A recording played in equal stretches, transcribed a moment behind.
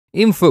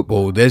In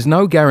football, there's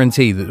no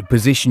guarantee that the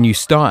position you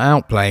start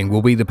out playing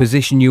will be the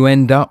position you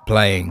end up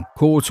playing.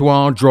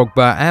 Courtois,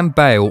 Drogba and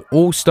Bale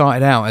all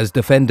started out as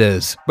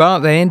defenders, but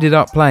they ended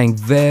up playing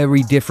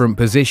very different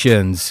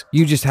positions.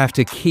 You just have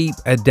to keep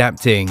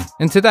adapting.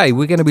 And today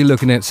we're going to be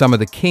looking at some of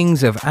the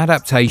kings of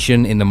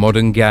adaptation in the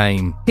modern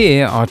game.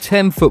 Here are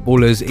 10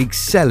 footballers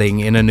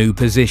excelling in a new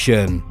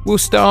position. We'll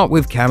start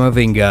with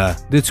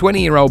Camavinga. The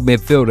 20-year-old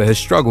midfielder has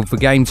struggled for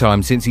game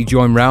time since he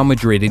joined Real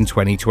Madrid in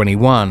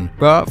 2021,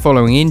 but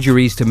following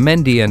injuries to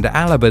Mendy and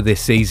Alaba this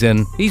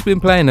season, he's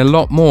been playing a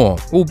lot more,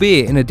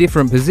 albeit in a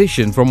different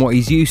position from what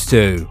he's used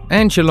to.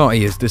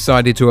 Ancelotti has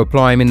decided to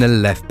apply him in the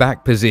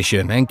left-back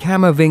position, and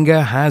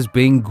Camavinga has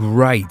been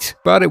great.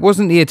 But it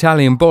wasn't the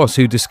Italian boss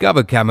who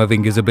discovered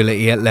Camavinga's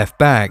ability at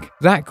left-back.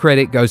 That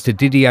credit goes to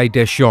Didier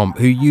Deschamps,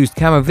 who used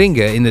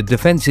Camavinga in the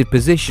defensive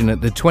position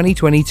at the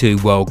 2022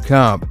 World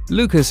Cup.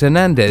 Lucas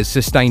Hernandez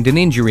sustained an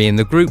injury in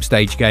the group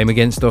stage game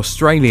against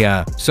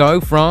Australia,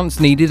 so France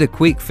needed a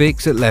quick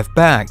fix at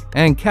left-back,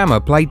 and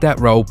Cama played that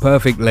role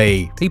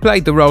perfectly. He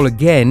played the role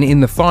again in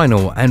the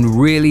final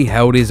and really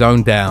held his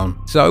own down.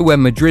 So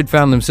when Madrid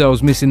found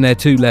themselves missing their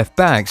two left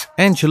backs,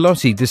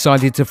 Ancelotti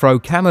decided to throw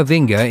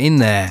Camavinga in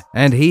there,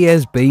 and he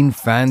has been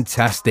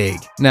fantastic.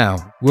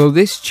 Now, will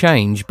this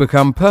change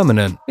become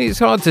permanent? It's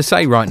hard to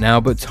say right now,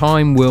 but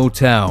time will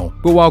tell.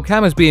 But while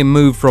Cama's being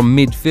moved from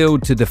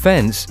midfield to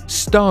defence,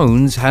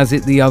 Stones has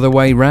it the other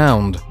way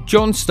round.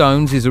 John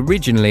Stones is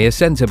originally a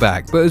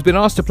centre-back, but has been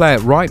asked to play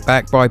at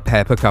right-back by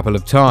Pep a couple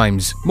of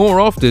times, more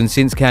often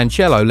since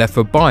Cancelo left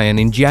for Bayern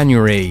in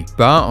January.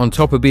 But on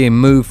top of being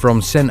moved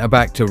from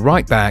centre-back to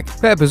right-back,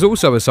 Pep has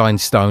also assigned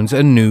Stones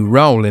a new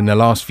role in the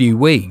last few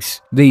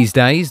weeks. These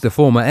days, the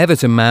former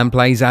Everton man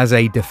plays as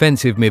a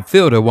defensive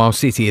midfielder while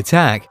City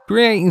attack,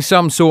 creating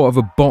some sort of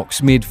a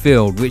box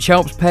midfield which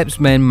helps Pep's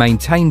men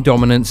maintain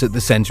dominance at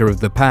the centre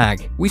of the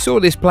pack. We saw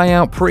this play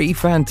out pretty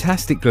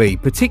fantastically,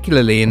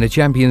 particularly in the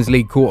Champions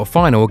League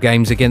quarter-final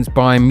games against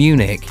Bayern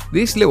Munich.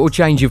 This little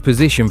change of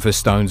position for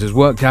Stones has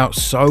worked out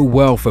so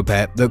well for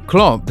Pep that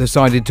Klopp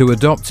decided to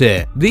adopt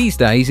it. These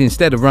days,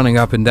 instead of running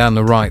up and down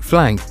the right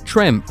flank,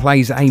 Trent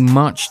plays a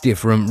much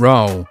different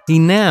role. He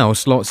now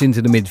slots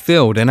into the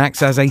midfield and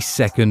acts as a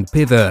second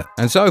pivot,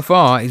 and so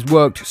far it's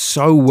worked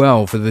so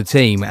well for the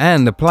team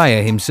and the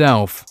player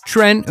himself.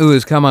 Trent, who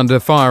has come under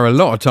fire a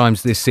lot of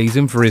times this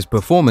season for his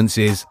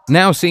performances,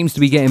 now seems to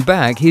be getting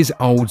back his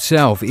old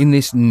self in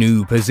this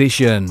new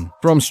position.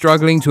 From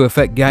struggling to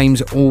affect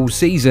games all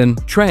season,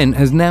 Trent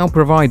has now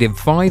provided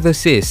 5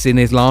 assists in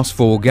his last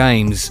 4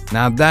 games.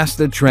 Now that's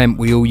the Trent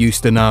we all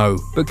used to know.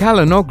 But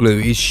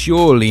Calhanoglu is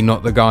surely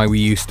not the guy we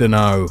used to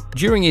know.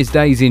 During his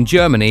days in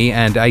Germany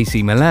and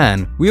AC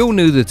Milan, we all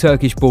knew the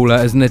Turkish baller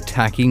as an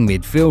attacking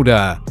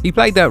midfielder. He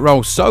played that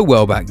role so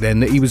well back then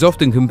that he was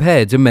often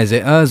compared to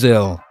Mesut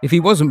Ozil. If he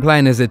wasn't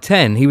playing as a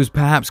 10, he was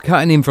perhaps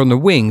cutting in from the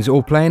wings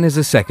or playing as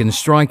a second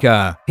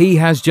striker. He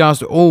has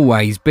just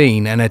always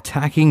been an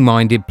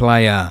attacking-minded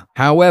player.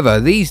 However,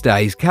 these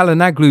days,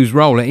 Calhanoglu's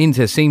role at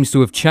Inter seems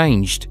to have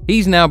changed.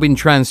 He's now been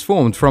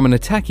transformed from an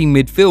attacking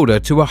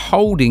midfielder to a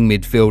holding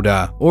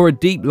midfielder, or a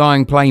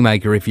deep-lying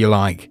playmaker if you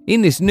like.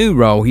 In this new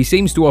role, he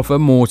seems to offer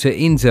more to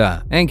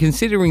Inter, and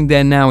considering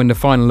they're now in the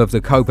final of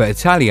the Coppa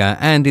Italia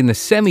and in the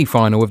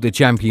semi-final of the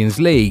Champions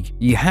League,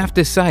 you have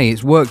to say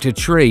it's worked a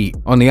treat.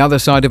 On the other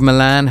side of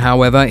Milan,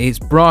 however, it's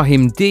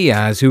Brahim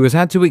Diaz who has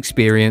had to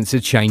experience a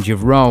change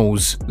of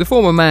roles. The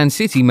former Man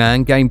City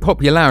man gained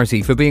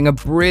popularity for being a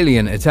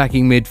brilliant attacking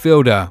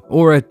midfielder,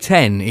 or a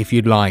 10 if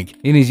you'd like,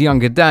 in his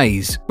younger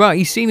days, but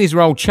he's seen his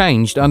role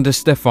changed under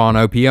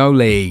Stefano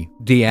Pioli.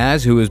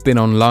 Diaz, who has been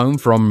on loan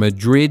from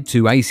Madrid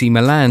to AC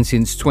Milan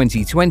since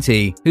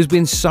 2020, has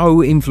been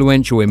so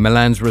influential in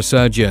Milan's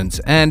resurgence,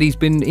 and he's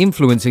been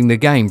influencing the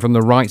game from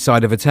the right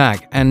side of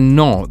attack and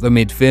not the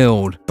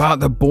midfield. But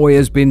the boy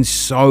has been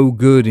so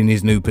good in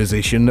his new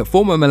position that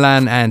former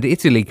Milan and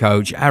Italy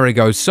coach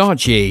Arrigo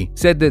Sacchi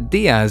said that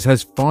Diaz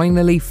has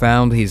finally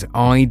found his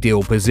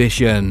ideal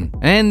position.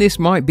 And this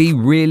might be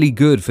really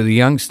good for the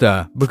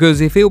youngster,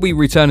 because if he'll be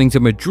returning to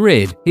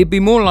Madrid, he'd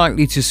be more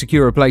likely to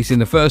secure a place in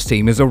the first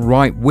team as a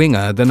right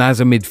winger than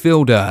as a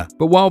midfielder.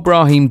 But while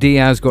Brahim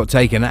Diaz got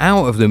taken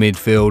out of the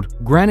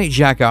midfield, Granit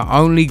Xhaka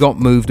only got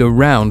moved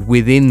around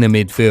within the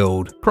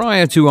midfield.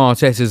 Prior to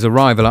Arteta's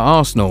arrival at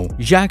Arsenal,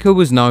 Xhaka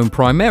was known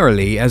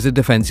primarily as a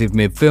defensive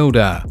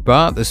midfielder,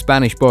 but the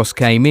Spanish boss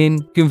came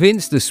in,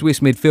 convinced the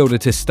Swiss midfielder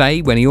to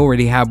stay when he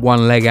already had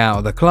one leg out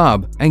of the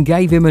club, and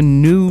gave him a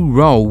new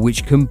role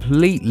which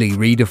completely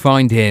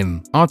redefined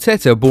him.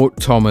 Arteta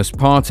bought Thomas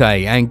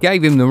Partey and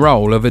gave him the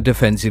role of a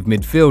defensive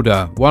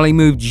midfielder, while he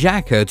moved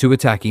Xhaka to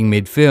attacking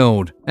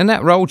midfield. and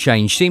that role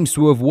change seems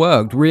to have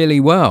worked really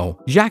well.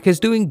 Xhaka's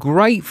doing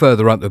great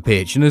further up the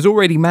pitch and has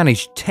already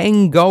managed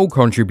 10 goal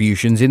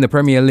contributions in the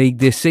Premier League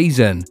this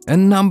season, a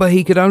number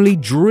he could only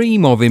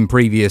dream of in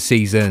previous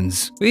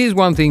seasons. But here's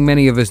one thing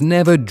many of us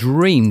never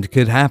dreamed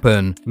could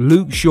happen: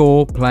 Luke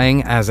Shaw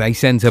playing as a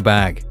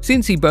centre-back.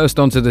 Since he burst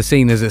onto the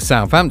scene as a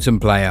Southampton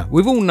player,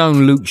 we've all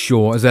known Luke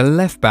Shaw as a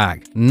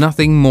left-back,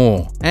 nothing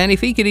more. And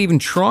if he could even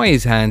try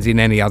his hands in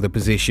any other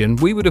position,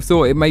 we would have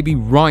thought it may be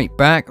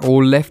right-back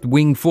or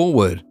left-wing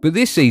forward. But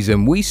this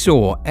season, we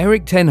saw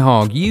Erik ten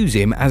Hag use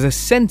him as a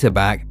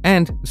centre-back,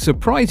 and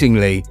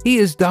surprisingly, he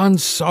has done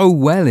so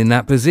well in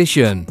that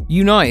position.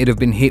 United have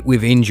been hit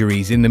with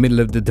injuries in the middle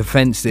of the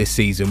defence this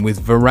season,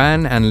 with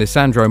Varane and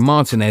Lisandro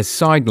Martinez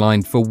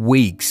sidelined for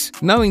weeks.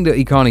 Knowing that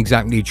he can't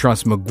exactly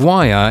trust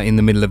Maguire in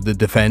the middle of the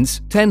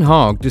defence, Ten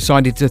Hag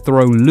decided to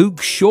throw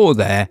Luke Shaw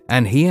there,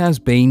 and he has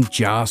been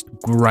just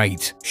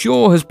great.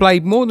 Shaw has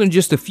played more than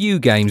just a few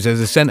games as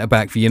a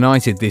centre-back for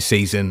United this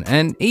season,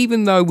 and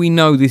even though we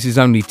know this is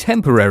only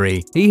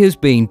temporary, he has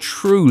been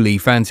truly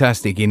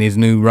fantastic in his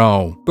new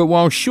role. But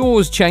while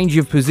Shaw's change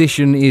of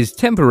position is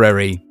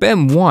temporary,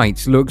 Ben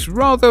White's looks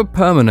rather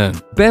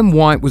permanent. Ben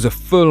White was a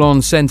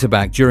full-on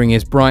centre-back during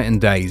his Brighton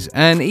days,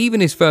 and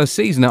even his first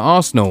season at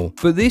Arsenal.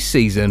 But this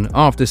season,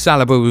 after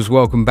Saliba was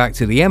welcomed back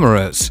to the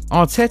Emirates,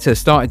 Arteta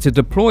started to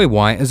deploy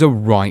White as a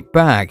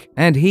right-back,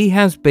 and he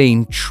has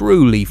been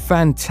truly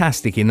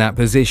fantastic in that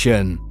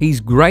position. He's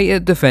great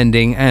at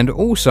defending and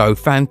also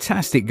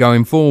fantastic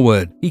going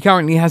forward. He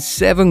currently has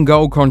 7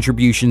 goal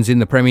contributions in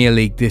the Premier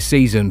League this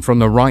season from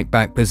the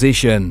right-back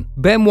position.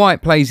 Ben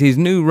White plays his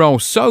new role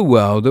so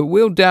well that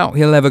we'll doubt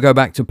he'll ever go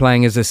back to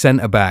playing as a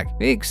centre-back,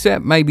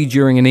 except maybe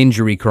during an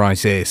injury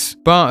crisis.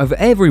 But of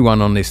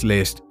everyone on this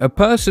list, a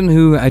person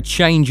who a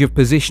change of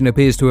position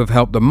appears to have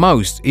helped the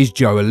most is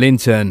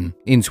Joelinton.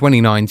 In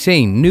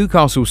 2019,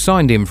 Newcastle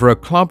signed him for a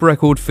club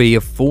record fee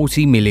of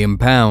 £40 million.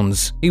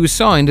 He was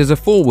signed as a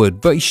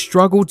forward, but he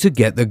struggled to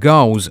get the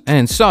goals,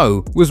 and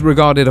so was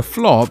regarded a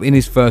flop in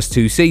his first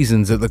 2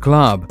 seasons at the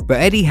club. But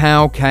Eddie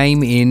Howe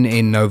came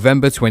in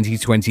November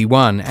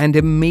 2021 and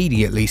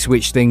immediately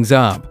switched things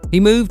up. He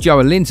moved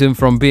Joelinton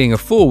from being a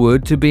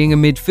forward to being a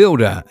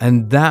midfielder,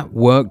 and that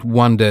worked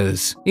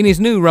wonders. In his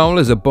new role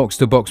as a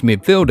box-to-box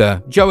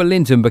midfielder,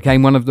 Joelinton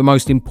became one of the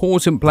most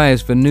important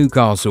players for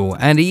Newcastle,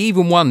 and he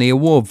even won the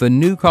award for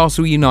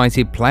Newcastle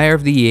United Player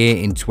of the Year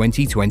in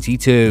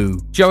 2022.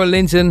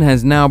 Joelinton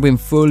has now been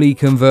fully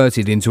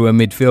converted into a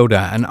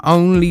midfielder and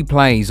only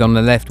plays on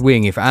the left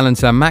wing if Alan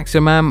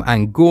Saint-Maximin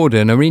and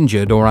Gordon are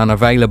injured or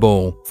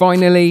unavailable.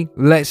 Finally,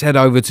 let's head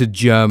over to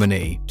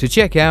Germany to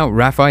check out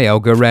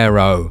Rafael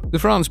Guerreiro. The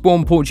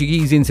France-born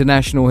Portuguese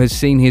international has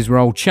seen his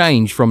role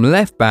change from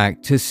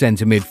left-back to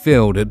centre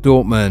midfield at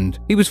Dortmund.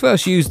 He was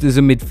first used as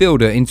a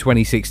midfielder in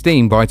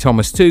 2016 by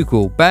Thomas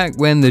Tuchel, back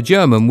when the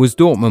German was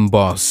Dortmund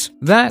boss.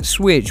 That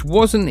switch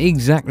wasn't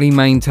exactly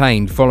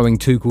maintained following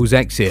Tuchel's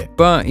exit,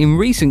 but in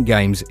recent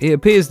games it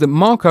appears that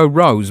Marco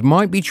Rose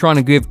might be trying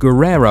to give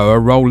Guerreiro a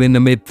role in the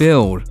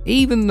midfield,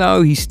 even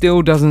though he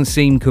still doesn't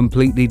seem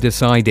completely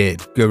decided.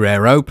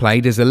 Guerreiro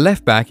played as a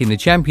left-back in the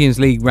Champions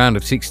League round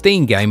of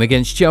 16 game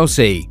against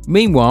Chelsea.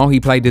 Meanwhile, he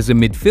played as a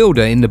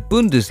midfielder in the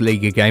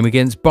Bundesliga game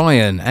against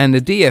Bayern and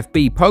the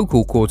DFB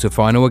Pokal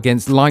quarter-final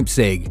against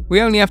Leipzig.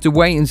 We only have to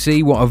wait and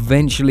see what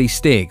eventually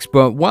sticks,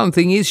 but one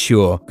thing is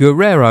sure,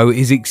 Guerreiro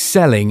is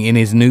excelling in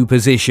his new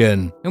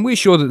position, and we're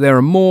sure that there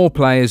are more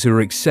players who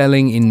are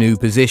excelling in new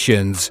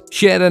positions.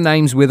 Share their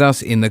names with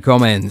us in the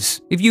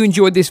comments. If you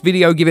enjoyed this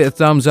video, give it a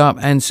thumbs up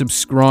and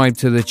subscribe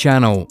to the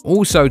channel.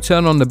 Also,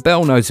 turn on the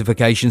bell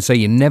notification so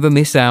you never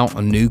miss out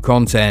on new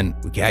content.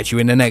 We'll catch you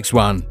in the next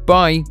one.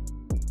 Bye!